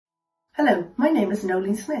Hello, my name is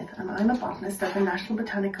Noleen Smyth and I'm a botanist at the National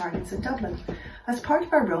Botanic Gardens in Dublin. As part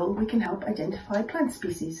of our role, we can help identify plant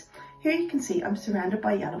species. Here you can see I'm surrounded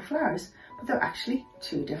by yellow flowers, but they're actually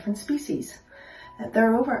two different species.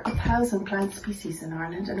 There are over 1,000 plant species in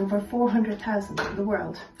Ireland and over 400,000 in the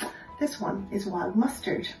world. This one is wild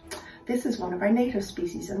mustard. This is one of our native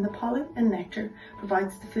species, and the pollen and nectar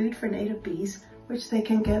provides the food for native bees, which they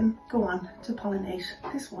can go on to pollinate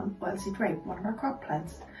this one, wild seed rape, one of our crop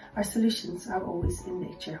plants. Our solutions are always in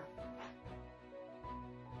nature.